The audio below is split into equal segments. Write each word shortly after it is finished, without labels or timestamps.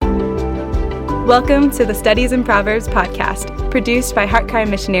Welcome to the Studies in Proverbs podcast, produced by HeartCry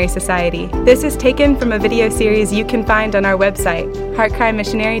Missionary Society. This is taken from a video series you can find on our website,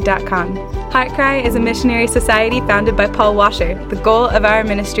 heartcrymissionary.com. HeartCry is a missionary society founded by Paul Washer. The goal of our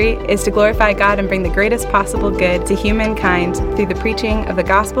ministry is to glorify God and bring the greatest possible good to humankind through the preaching of the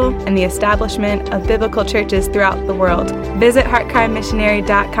gospel and the establishment of biblical churches throughout the world. Visit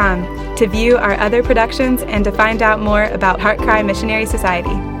heartcrymissionary.com to view our other productions and to find out more about HeartCry Missionary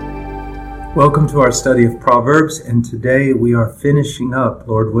Society. Welcome to our study of Proverbs, and today we are finishing up,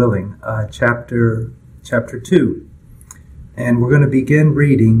 Lord willing, chapter 2. And we're going to begin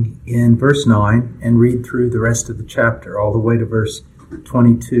reading in verse 9 and read through the rest of the chapter, all the way to verse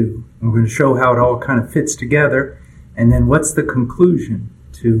 22. And we're going to show how it all kind of fits together, and then what's the conclusion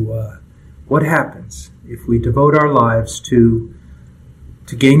to what happens if we devote our lives to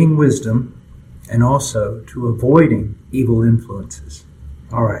gaining wisdom and also to avoiding evil influences.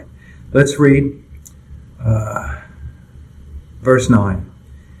 All right. Let's read verse 9.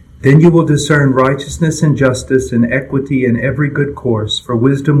 Then you will discern righteousness and justice and equity in every good course, for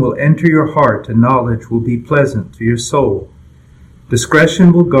wisdom will enter your heart and knowledge will be pleasant to your soul.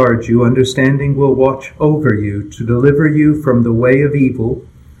 Discretion will guard you, understanding will watch over you, to deliver you from the way of evil,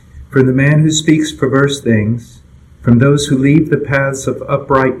 from the man who speaks perverse things, from those who leave the paths of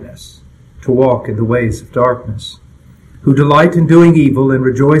uprightness, to walk in the ways of darkness, who delight in doing evil and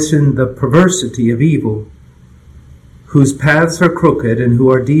rejoice in the perversity of evil, whose paths are crooked and who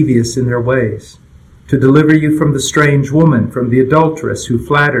are devious in their ways, to deliver you from the strange woman, from the adulteress who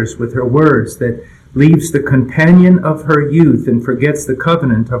flatters with her words, that leaves the companion of her youth and forgets the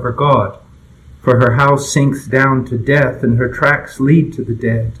covenant of her God. For her house sinks down to death, and her tracks lead to the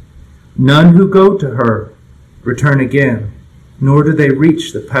dead. None who go to her return again, nor do they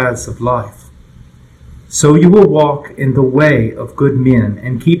reach the paths of life. So you will walk in the way of good men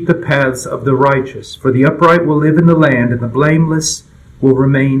and keep the paths of the righteous. For the upright will live in the land, and the blameless will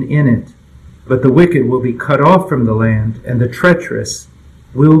remain in it. But the wicked will be cut off from the land, and the treacherous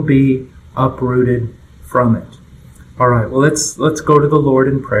will be uprooted from it. All right, well, let's go to the Lord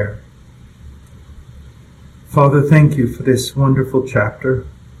in prayer. Father, thank you for this wonderful chapter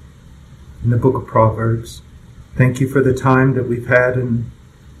in the book of Proverbs. Thank you for the time that we've had in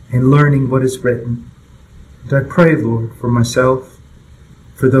learning what is written. And I pray, Lord, for myself,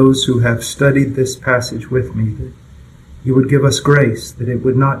 for those who have studied this passage with me, that you would give us grace, that it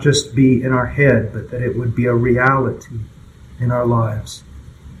would not just be in our head, but that it would be a reality in our lives.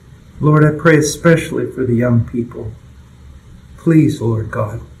 Lord, I pray especially for the young people. Please, Lord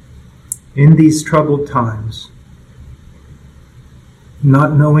God, in these troubled times,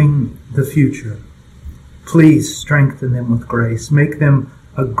 not knowing the future, please strengthen them with grace. Make them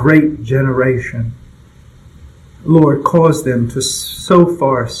a great generation. Lord, cause them to so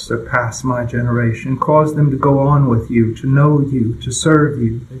far surpass my generation. Cause them to go on with you, to know you, to serve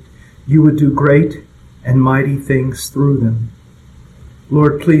you, that you would do great and mighty things through them.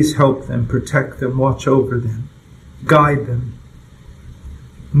 Lord, please help them, protect them, watch over them, guide them,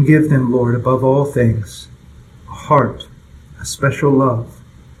 and give them, Lord, above all things, a heart, a special love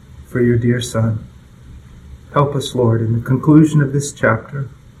for your dear Son. Help us, Lord, in the conclusion of this chapter.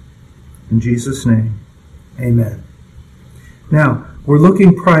 In Jesus' name. Amen. Now, we're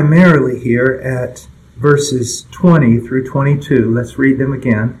looking primarily here at verses 20 through 22. Let's read them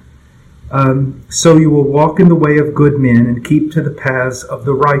again. So you will walk in the way of good men and keep to the paths of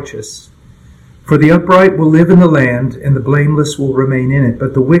the righteous. For the upright will live in the land, and the blameless will remain in it.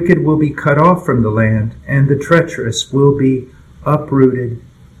 But the wicked will be cut off from the land, and the treacherous will be uprooted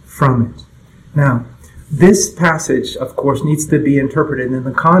from it. Now, this passage, of course, needs to be interpreted in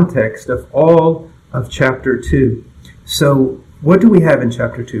the context of all of chapter 2. So, what do we have in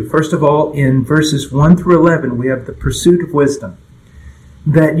chapter 2? First of all, in verses 1 through 11, we have the pursuit of wisdom.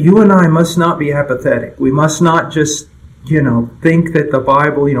 That you and I must not be apathetic. We must not just, think that the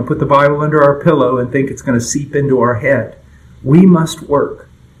Bible, put the Bible under our pillow and think it's going to seep into our head. We must work.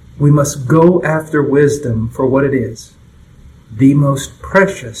 We must go after wisdom for what it is. The most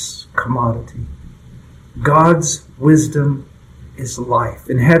precious commodity. God's wisdom is life.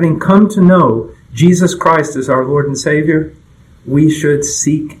 And having come to know Jesus Christ as our Lord and Savior, we should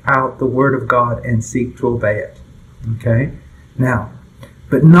seek out the Word of God and seek to obey it. Okay? Now,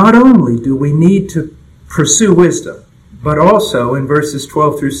 but not only do we need to pursue wisdom, but also in verses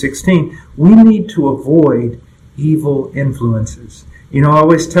 12 through 16, we need to avoid evil influences. I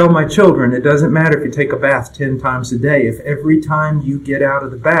always tell my children, it doesn't matter if you take a bath 10 times a day. If every time you get out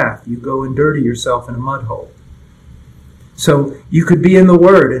of the bath, you go and dirty yourself in a mud hole. So you could be in the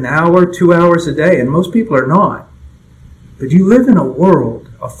Word an hour, 2 hours a day, and most people are not. But you live in a world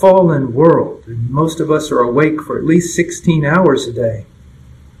a fallen world. And most of us are awake for at least 16 hours a day.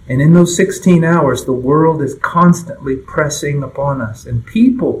 And in those 16 hours, the world is constantly pressing upon us. And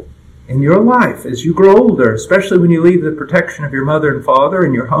people in your life, as you grow older, especially when you leave the protection of your mother and father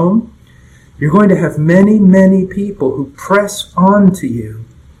in your home, you're going to have many, many people who press on to you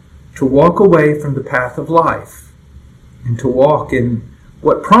to walk away from the path of life and to walk in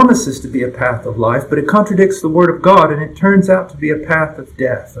what promises to be a path of life, but it contradicts the Word of God, and it turns out to be a path of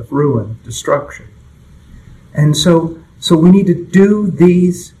death, of ruin, destruction. And so we need to do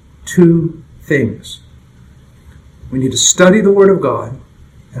these two things. We need to study the Word of God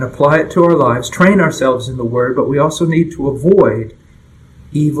and apply it to our lives, train ourselves in the Word, but we also need to avoid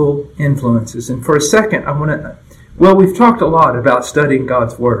evil influences. And for a second, we've talked a lot about studying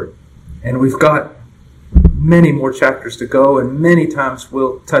God's Word, and we've got many more chapters to go, and many times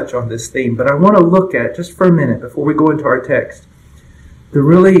we'll touch on this theme. But I want to look at, just for a minute before we go into our text,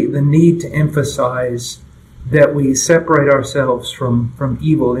 the need to emphasize that we separate ourselves from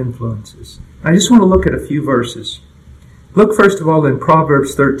evil influences. I just want to look at a few verses. Look first of all in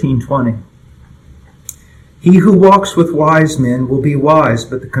Proverbs 13:20. He who walks with wise men will be wise,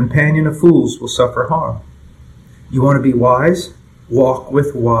 but the companion of fools will suffer harm. You want to be wise? Walk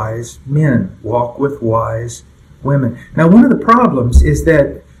with wise men. Walk with wise women. Now, one of the problems is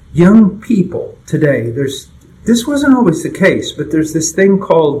that young people today, this wasn't always the case, but there's this thing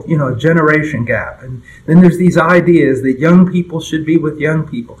called, a generation gap. And then there's these ideas that young people should be with young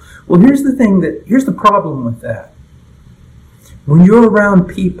people. Well, here's the problem with that. When you're around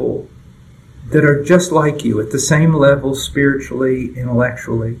people that are just like you, at the same level spiritually,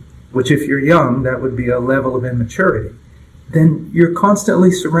 intellectually, which if you're young, that would be a level of immaturity, then you're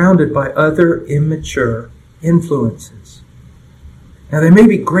constantly surrounded by other immature influences. Now, they may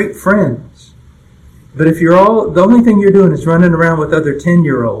be great friends, but if the only thing you're doing is running around with other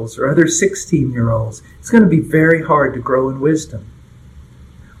 10-year-olds or other 16-year-olds, it's going to be very hard to grow in wisdom.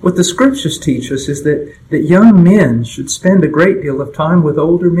 What the Scriptures teach us is that young men should spend a great deal of time with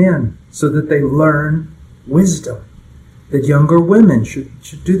older men so that they learn wisdom. That younger women should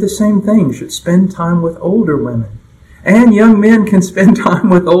do the same thing, should spend time with older women. And young men can spend time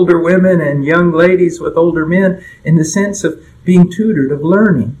with older women and young ladies with older men in the sense of being tutored, of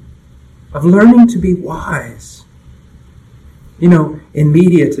learning to be wise. In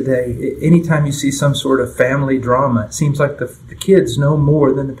media today, anytime you see some sort of family drama, it seems like the kids know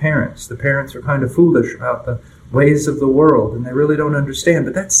more than the parents. The parents are kind of foolish about the ways of the world, and they really don't understand.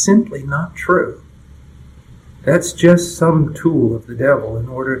 But that's simply not true. That's just some tool of the devil in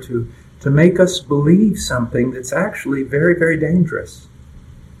order to make us believe something that's actually very, very dangerous.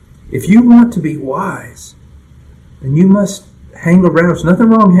 If you want to be wise, then you must hang around. There's nothing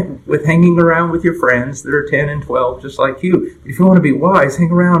wrong with hanging around with your friends that are 10 and 12, just like you. If you want to be wise, hang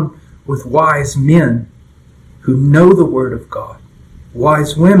around with wise men who know the Word of God.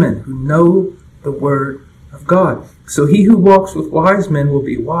 Wise women who know the Word of God. So he who walks with wise men will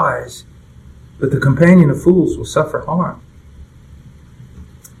be wise, but the companion of fools will suffer harm.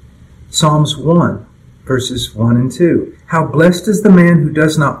 Psalms 1, verses 1 and 2. How blessed is the man who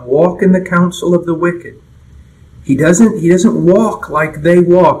does not walk in the counsel of the wicked. He doesn't walk like they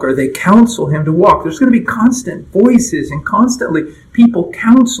walk, or they counsel him to walk. There's going to be constant voices and constantly people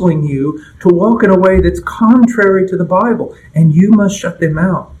counseling you to walk in a way that's contrary to the Bible, and you must shut them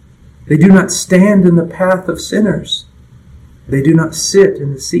out. They do not stand in the path of sinners. They do not sit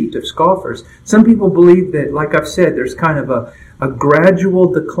in the seat of scoffers. Some people believe that, like I've said, there's kind of a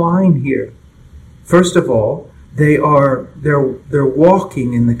gradual decline here. First of all, they're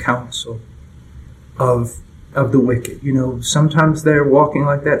walking in the counsel of the wicked. Sometimes they're walking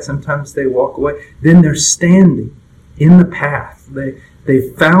like that, sometimes they walk away. Then they're standing in the path.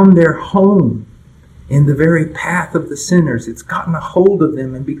 They've found their home in the very path of the sinners. It's gotten a hold of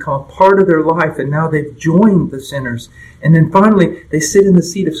them and become a part of their life, and now they've joined the sinners. And then finally, they sit in the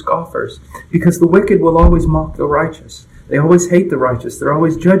seat of scoffers, because the wicked will always mock the righteous. They always hate the righteous. They're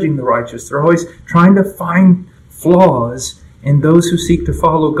always judging the righteous. They're always trying to find flaws in those who seek to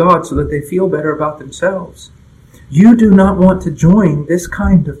follow God so that they feel better about themselves. You do not want to join this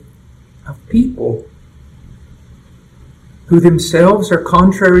kind of people who themselves are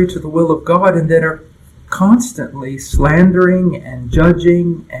contrary to the will of God and that are constantly slandering and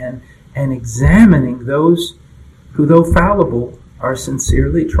judging and examining those who, though fallible, are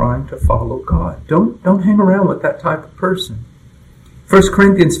sincerely trying to follow God. Don't hang around with that type of person. 1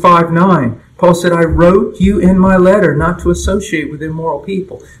 Corinthians 5:9, Paul said, I wrote you in my letter not to associate with immoral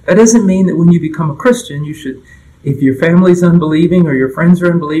people. That doesn't mean that when you become a Christian, you should if your family's unbelieving or your friends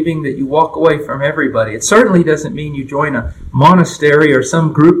are unbelieving, that you walk away from everybody. It certainly doesn't mean you join a monastery or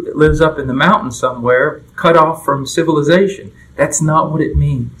some group that lives up in the mountains somewhere, cut off from civilization. That's not what it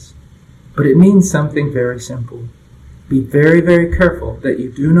means. But it means something very simple. Be very, very careful that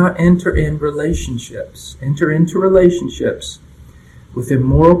you do not enter into relationships with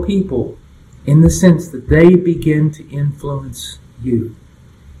immoral people in the sense that they begin to influence you.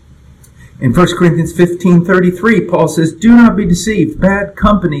 In 1 Corinthians 15:33, Paul says, "Do not be deceived. Bad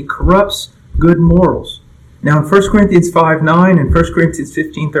company corrupts good morals." Now in 1 Corinthians 5:9 and 1 Corinthians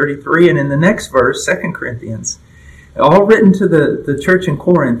 15:33, and in the next verse, 2 Corinthians, all written to the church in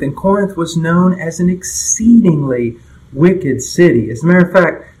Corinth. And Corinth was known as an exceedingly wicked city. As a matter of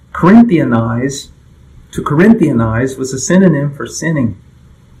fact, to Corinthianize was a synonym for sinning.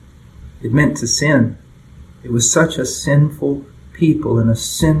 It meant to sin. It was such a sinful people in a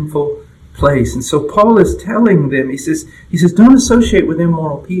sinful place. And so Paul is telling them, he says, don't associate with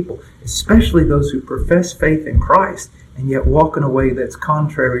immoral people, especially those who profess faith in Christ and yet walk in a way that's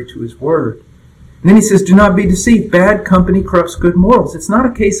contrary to his word. And then he says, do not be deceived. Bad company corrupts good morals. It's not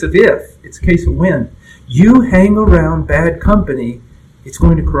a case of if, it's a case of when. You hang around bad company, it's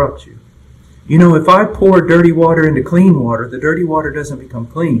going to corrupt you. You know, if I pour dirty water into clean water, the dirty water doesn't become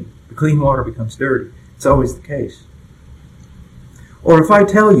clean. The clean water becomes dirty. It's always the case. Or if I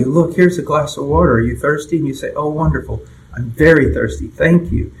tell you, look, here's a glass of water. Are you thirsty? And you say, oh, wonderful. I'm very thirsty.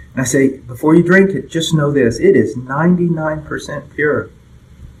 Thank you. And I say, before you drink it, just know this. It is 99% pure.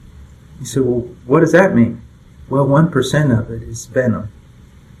 You say, well, what does that mean? Well, 1% of it is venom.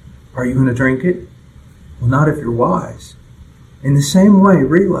 Are you going to drink it? Well, not if you're wise. In the same way,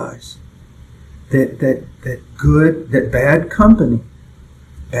 realize that bad company,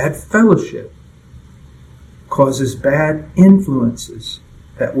 bad fellowship, causes bad influences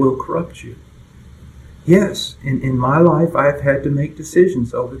that will corrupt you. Yes, in my life, I've had to make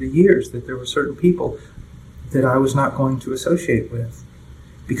decisions over the years that there were certain people that I was not going to associate with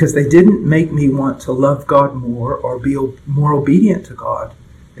because they didn't make me want to love God more or be more obedient to God.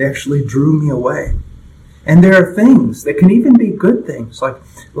 They actually drew me away. And there are things that can even be good things. Like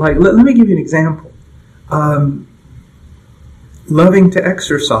let me give you an example. Loving to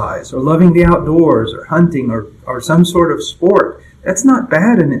exercise or loving the outdoors or hunting or some sort of sport. That's not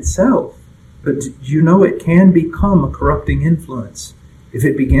bad in itself. But you know it can become a corrupting influence if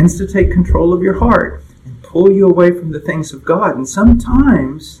it begins to take control of your heart and pull you away from the things of God. And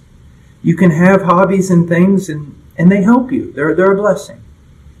sometimes you can have hobbies and things and they help you. They're a blessing.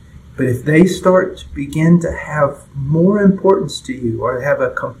 But if they start to begin to have more importance to you or have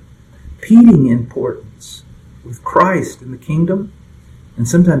a competing importance with Christ in the kingdom, and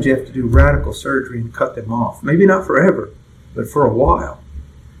sometimes you have to do radical surgery and cut them off. Maybe not forever, but for a while,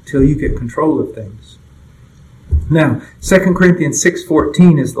 till you get control of things. Now, 2 Corinthians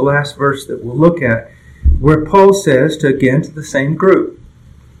 6:14 is the last verse that we'll look at, where Paul says to the same group,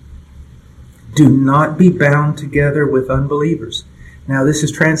 do not be bound together with unbelievers. Now, this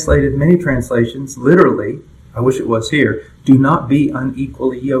is translated in many translations, literally, I wish it was here, do not be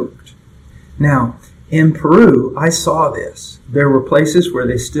unequally yoked. Now, in Peru, I saw this. There were places where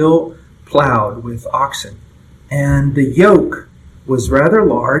they still plowed with oxen, and the yoke was rather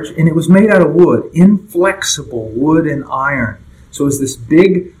large, and it was made out of wood, inflexible wood and iron. So it was this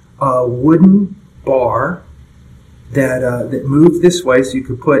big wooden bar that moved this way, so you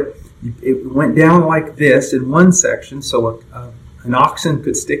could put, it went down like this in one section, so an oxen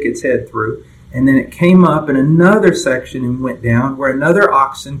could stick its head through, and then it came up in another section and went down where another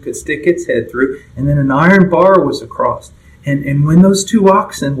oxen could stick its head through, and then an iron bar was across. And when those two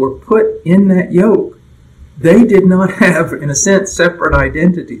oxen were put in that yoke, they did not have, in a sense, separate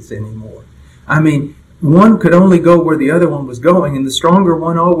identities anymore. I mean, one could only go where the other one was going, and the stronger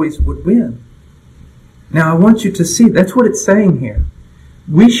one always would win. Now, I want you to see, that's what it's saying here.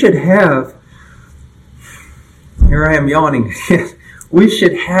 We should have, here I am yawning, we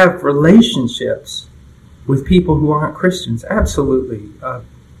should have relationships with people who aren't Christians. Absolutely.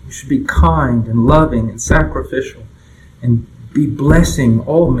 We should be kind and loving and sacrificial and be blessing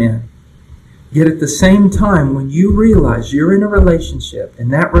all men. Yet at the same time, when you realize you're in a relationship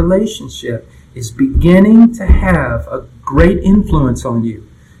and that relationship is beginning to have a great influence on you,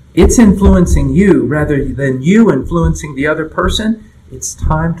 it's influencing you rather than you influencing the other person, it's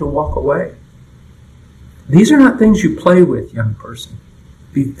time to walk away. These are not things you play with, young person.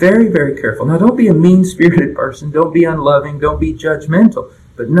 Be very, very careful. Now, don't be a mean-spirited person. Don't be unloving. Don't be judgmental.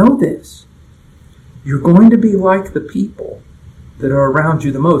 But know this. You're going to be like the people that are around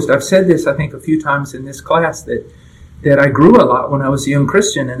you the most. I've said this, I think, a few times in this class, that that I grew a lot when I was a young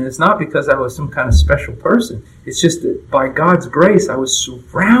Christian, and it's not because I was some kind of special person. It's just that by God's grace, I was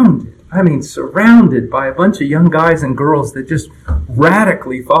surrounded by a bunch of young guys and girls that just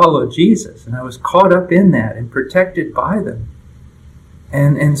radically followed Jesus. And I was caught up in that and protected by them.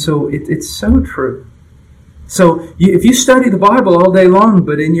 And so it's so true. So if you study the Bible all day long,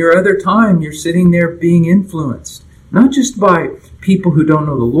 but in your other time, you're sitting there being influenced, not just by people who don't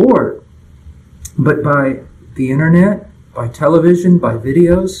know the Lord, but by the internet, by television, by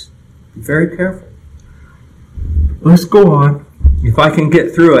videos, be very careful. Let's go on. If I can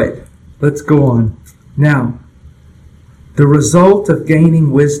get through it, let's go on. Now, the result of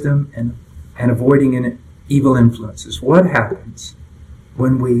gaining wisdom and avoiding evil influences. What happens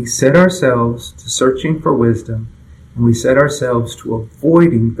when we set ourselves to searching for wisdom and we set ourselves to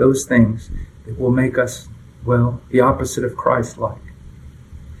avoiding those things that will make us, the opposite of Christ-like?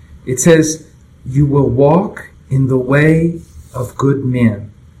 It says, you will walk in the way of good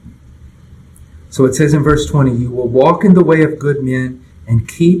men. So it says in verse 20, you will walk in the way of good men and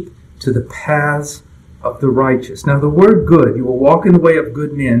keep to the paths of the righteous. Now the word good, you will walk in the way of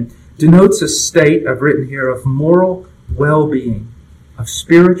good men, denotes a state, I've written here, of moral well-being, of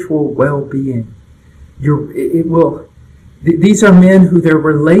spiritual well-being. These are men who their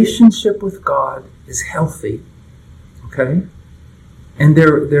relationship with God is healthy. Okay? And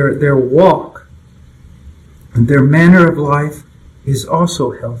their walk and their manner of life is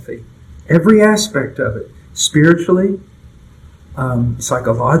also healthy. Every aspect of it, spiritually,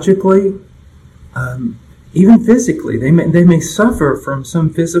 psychologically, even physically. They may suffer from some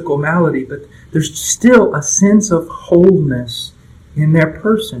physical malady, but there's still a sense of wholeness in their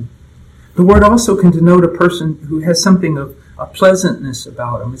person. The word also can denote a person who has something of a pleasantness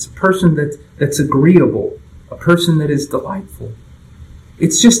about them. It's a person that's agreeable, a person that is delightful.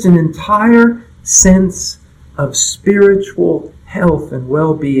 It's just an entire sense of spiritual health and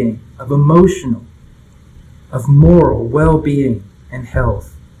well-being, of emotional, of moral well-being and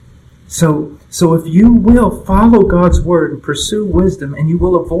health. So if you will follow God's word and pursue wisdom, and you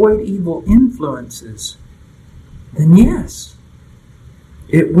will avoid evil influences, then yes,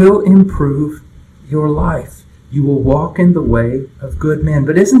 it will improve your life. You will walk in the way of good men.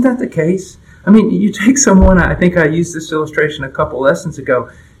 But isn't that the case? I mean, you take someone, I think I used this illustration a couple lessons ago.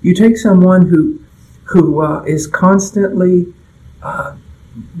 You take someone who is constantly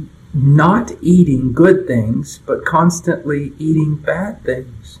not eating good things, but constantly eating bad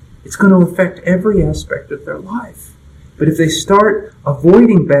things. It's going to affect every aspect of their life. But if they start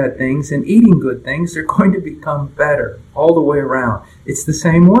avoiding bad things and eating good things, they're going to become better all the way around. It's the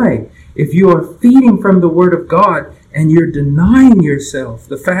same way. If you are feeding from the Word of God and you're denying yourself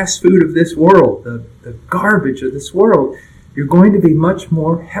the fast food of this world, the garbage of this world, you're going to be much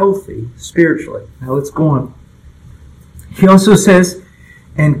more healthy spiritually. Now let's go on. He also says,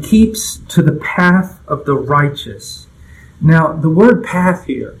 and keeps to the path of the righteous. Now the word path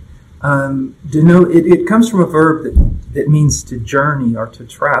here, it comes from a verb that means to journey or to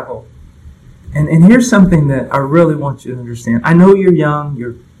travel. And here's something that I really want you to understand. I know you're young,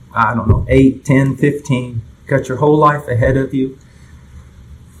 you're, 8, 10, 15, got your whole life ahead of you.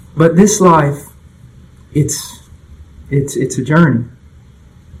 But this life, it's a journey.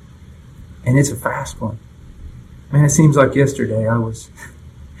 And it's a fast one. Man, it seems like yesterday I was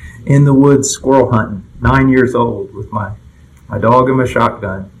in the woods squirrel hunting, 9 years old, with my dog and my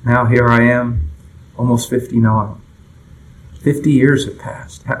shotgun. Now here I am, almost 59. 50 years have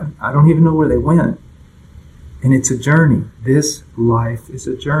passed. I don't even know where they went. And it's a journey. This life is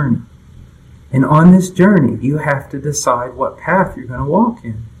a journey. And on this journey, you have to decide what path you're going to walk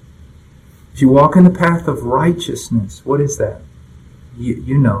in. If you walk in the path of righteousness, what is that?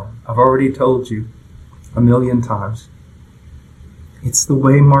 You know, I've already told you a million times. It's the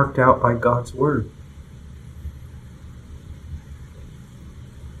way marked out by God's Word.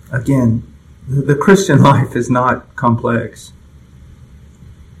 Again, the Christian life is not complex.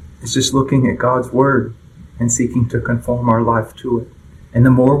 It's just looking at God's Word and seeking to conform our life to it. And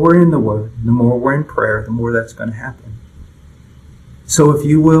the more we're in the Word, the more we're in prayer, the more that's going to happen. So if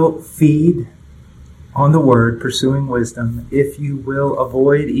you will feed on the Word, pursuing wisdom, if you will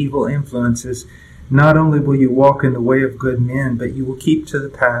avoid evil influences, not only will you walk in the way of good men, but you will keep to the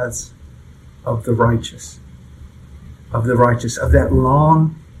paths of the righteous. Of that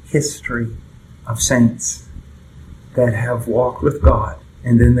long history of saints that have walked with God,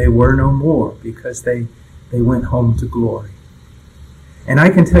 and then they were no more because they went home to glory. And I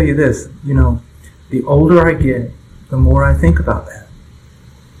can tell you this, the older I get, the more I think about that.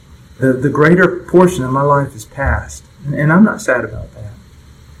 The greater portion of my life is past. And I'm not sad about that.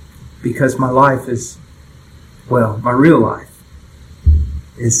 Because my life is well, my real life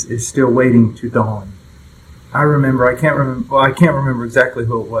is still waiting to dawn. I can't remember exactly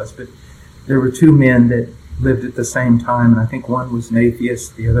who it was, but there were two men that lived at the same time, and I think one was an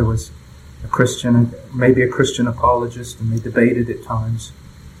atheist, the other was a Christian, maybe a Christian apologist, and they debated at times.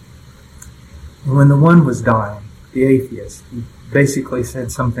 And when the one was dying, the atheist, he basically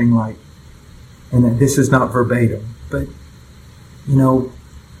said something like, and this is not verbatim, but,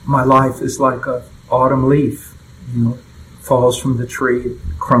 my life is like an autumn leaf, falls from the tree, it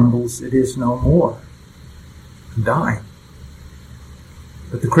crumbles, it is no more. I'm dying.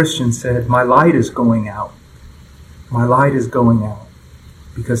 But the Christian said, my light is going out. My light is going out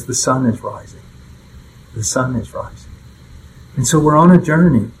because the sun is rising. The sun is rising. And so we're on a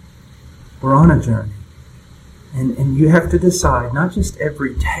journey. We're on a journey. And you have to decide, not just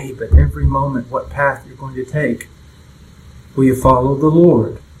every day, but every moment, what path you're going to take. Will you follow the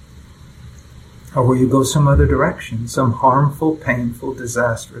Lord? Or will you go some other direction, some harmful, painful,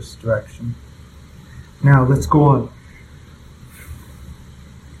 disastrous direction? Now, let's go on.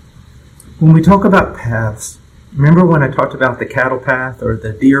 When we talk about paths, remember when I talked about the cattle path or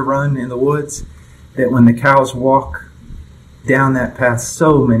the deer run in the woods? That when the cows walk down that path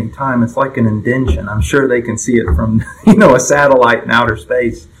so many times, it's like an indention. I'm sure they can see it from, a satellite in outer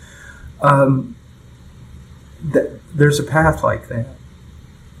space. There's a path like that.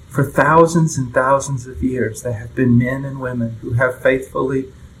 For thousands and thousands of years, there have been men and women who have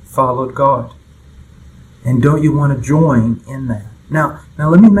faithfully followed God. And don't you want to join in that? Now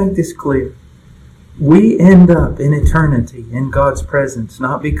let me make this clear. We end up in eternity in God's presence,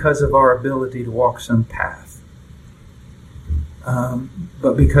 not because of our ability to walk some path,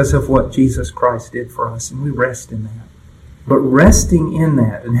 but because of what Jesus Christ did for us, and we rest in that. But resting in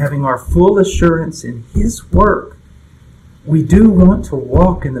that and having our full assurance in His work, we do want to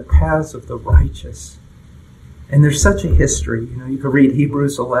walk in the paths of the righteous. And there's such a history. You can read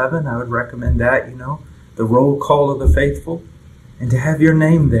Hebrews 11. I would recommend that, the roll call of the faithful. And to have your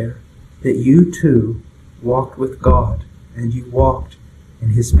name there, that you too walked with God and you walked in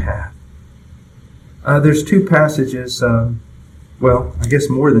His path. There's two passages, I guess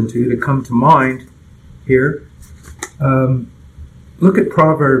more than two, that come to mind here. Look at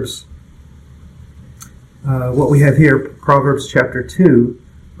Proverbs. What we have here, Proverbs chapter 2,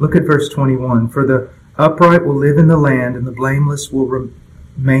 look at verse 21. For the upright will live in the land, and the blameless will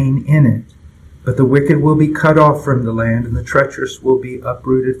remain in it. But the wicked will be cut off from the land, and the treacherous will be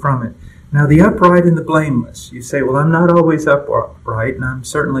uprooted from it. Now the upright and the blameless, you say, well, I'm not always upright, and I'm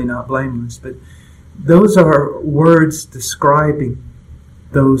certainly not blameless, but those are words describing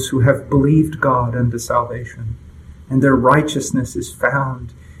those who have believed God unto salvation, and their righteousness is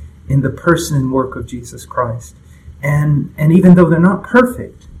found in the person and work of Jesus Christ. And even though they're not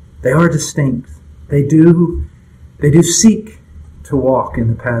perfect, they are distinct. They do seek to walk in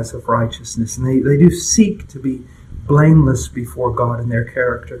the paths of righteousness, and they do seek to be blameless before God in their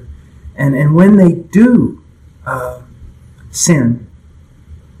character. And when they do sin,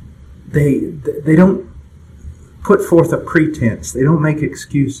 they don't put forth a pretense. They don't make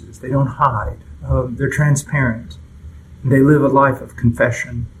excuses. They don't hide. They're transparent. They live a life of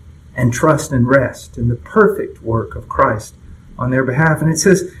confession and trust and rest in the perfect work of Christ on their behalf. And it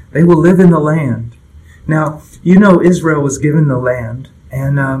says they will live in the land. Now, Israel was given the land,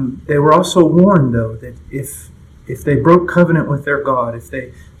 and they were also warned, though, that if they broke covenant with their God, if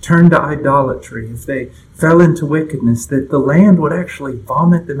they turned to idolatry, if they fell into wickedness, that the land would actually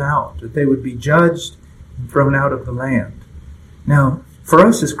vomit them out, that they would be judged and thrown out of the land. Now, for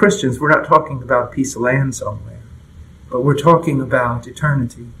us as Christians, we're not talking about a piece of land somewhere, but we're talking about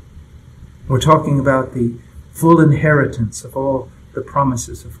eternity. We're talking about the full inheritance of all the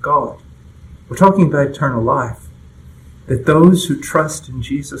promises of God. We're talking about eternal life. That those who trust in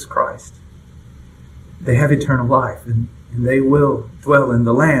Jesus Christ, they have eternal life, and they will dwell in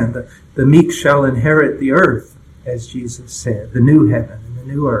the land. The meek shall inherit the earth, as Jesus said, the new heaven and the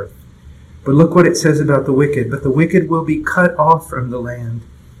new earth. But look what it says about the wicked. But the wicked will be cut off from the land,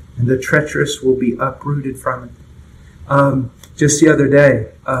 and the treacherous will be uprooted from it. Just the other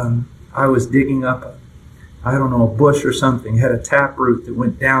day, I was digging up a bush or something. It had a taproot that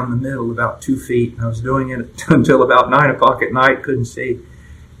went down the middle about 2 feet. And I was doing it until about 9 o'clock at night, couldn't see.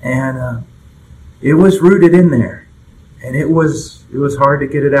 And it was rooted in there. And it was hard to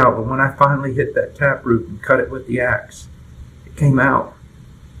get it out. But when I finally hit that taproot and cut it with the axe, it came out.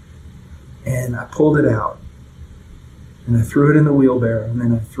 And I pulled it out. And I threw it in the wheelbarrow, and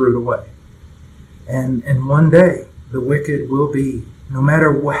then I threw it away. And one day, the wicked will be, no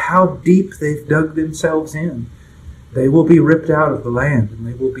matter how deep they've dug themselves in, they will be ripped out of the land, and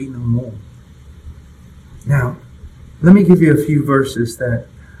they will be no more. Now, let me give you a few verses that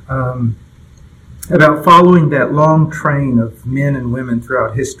about following that long train of men and women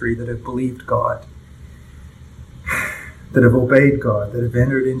throughout history that have believed God, that have obeyed God, that have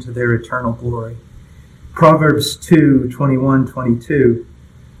entered into their eternal glory. Proverbs 2, 21, 22,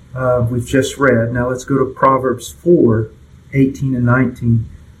 we've just read. Now let's go to Proverbs 4, 18 and 19.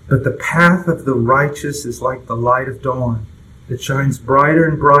 But the path of the righteous is like the light of dawn, that shines brighter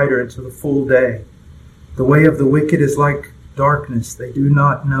and brighter into the full day. The way of the wicked is like darkness. They do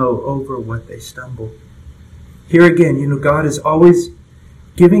not know over what they stumble. Here again, God is always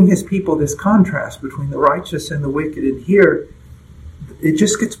giving his people this contrast between the righteous and the wicked. And here, it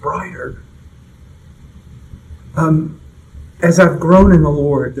just gets brighter. As I've grown in the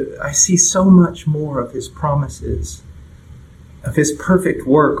Lord, I see so much more of his promises, of his perfect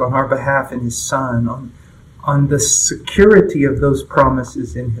work on our behalf in his Son, on the security of those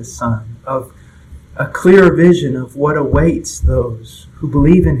promises in his Son, of a clear vision of what awaits those who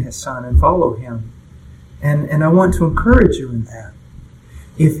believe in his Son and follow him. And I want to encourage you in that.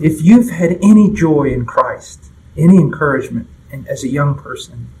 If you've had any joy in Christ, any encouragement as a young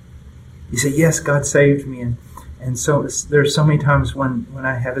person, you say, yes, God saved me. And so there's so many times when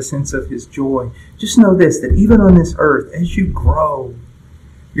I have a sense of his joy. Just know this, that even on this earth, as you grow,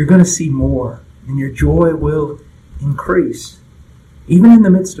 you're going to see more. And your joy will increase, even in the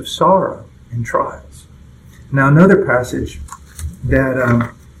midst of sorrow and trials. Now, another passage that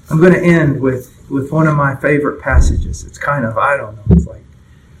I'm going to end with one of my favorite passages. It's kind of, I don't know, it's like,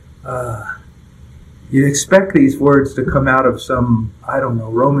 you'd expect these words to come out of some, I don't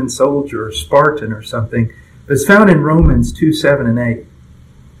know, Roman soldier or Spartan or something. But it's found in Romans 2, 7 and 8.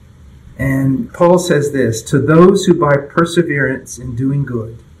 And Paul says this, to those who by perseverance in doing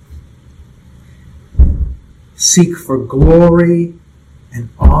good seek for glory and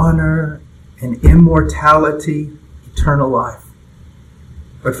honor and immortality, eternal life.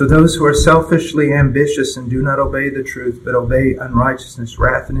 But for those who are selfishly ambitious and do not obey the truth, but obey unrighteousness,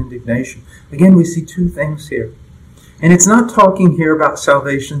 wrath, and indignation. Again, we see two things here. And it's not talking here about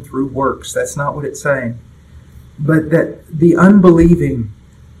salvation through works. That's not what it's saying. But that the unbelieving,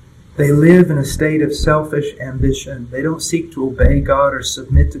 they live in a state of selfish ambition. They don't seek to obey God or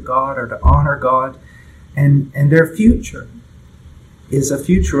submit to God or to honor God. And their future is a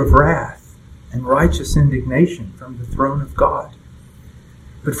future of wrath and righteous indignation from the throne of God.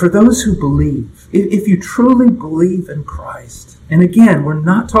 But for those who believe, if you truly believe in Christ, and again, we're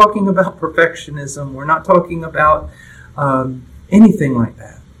not talking about perfectionism, we're not talking about anything like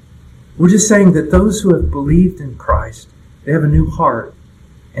that. We're just saying that those who have believed in Christ, they have a new heart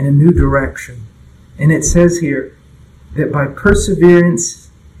and a new direction. And it says here that by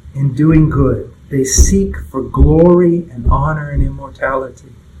perseverance in doing good, they seek for glory and honor and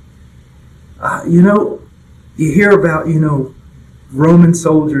immortality. You hear about, Roman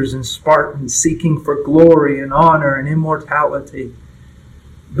soldiers and Spartans seeking for glory and honor and immortality,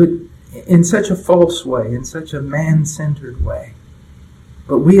 but in such a false way, in such a man-centered way.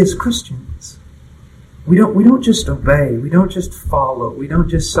 But we as Christians, we don't just obey, we don't just follow, we don't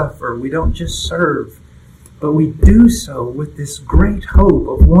just suffer, we don't just serve, but we do so with this great hope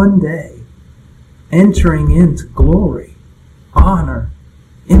of one day entering into glory, honor,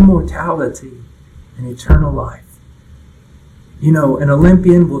 immortality, and eternal life. An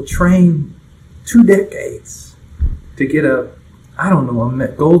Olympian will train 2 decades to get a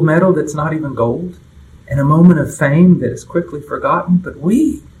gold medal that's not even gold, and a moment of fame that is quickly forgotten. But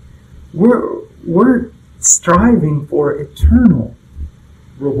we're striving for eternal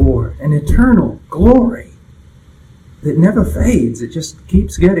reward and eternal glory that never fades. It just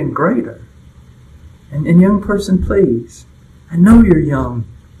keeps getting greater. And young person, please, I know you're young,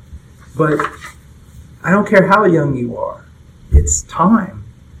 but I don't care how young you are. It's time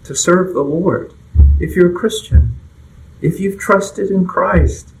to serve the Lord. If you're a Christian, if you've trusted in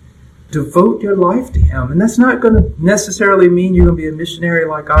Christ, devote your life to him. And that's not going to necessarily mean you're going to be a missionary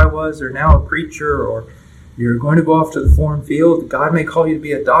like I was, or now a preacher, or you're going to go off to the foreign field. God may call you to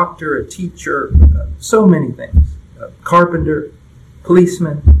be a doctor, a teacher, so many things. A carpenter,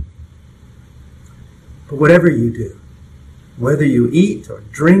 policeman. But whatever you do, whether you eat or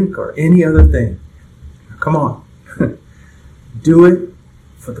drink or any other thing, come on. Do it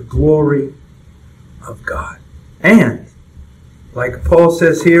for the glory of God. And, like Paul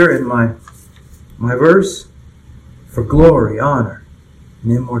says here in my verse, for glory, honor,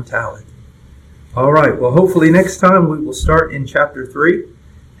 and immortality. All right, well, hopefully next time we will start in chapter 3.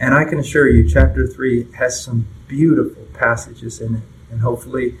 And I can assure you, chapter 3 has some beautiful passages in it. And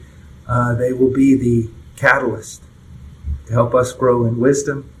hopefully they will be the catalyst to help us grow in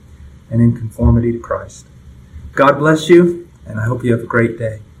wisdom and in conformity to Christ. God bless you, and I hope you have a great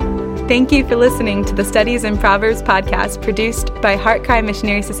day. Thank you for listening to the Studies in Proverbs podcast produced by HeartCry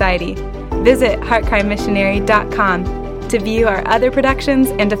Missionary Society. Visit heartcrymissionary.com to view our other productions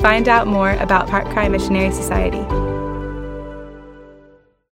and to find out more about HeartCry Missionary Society.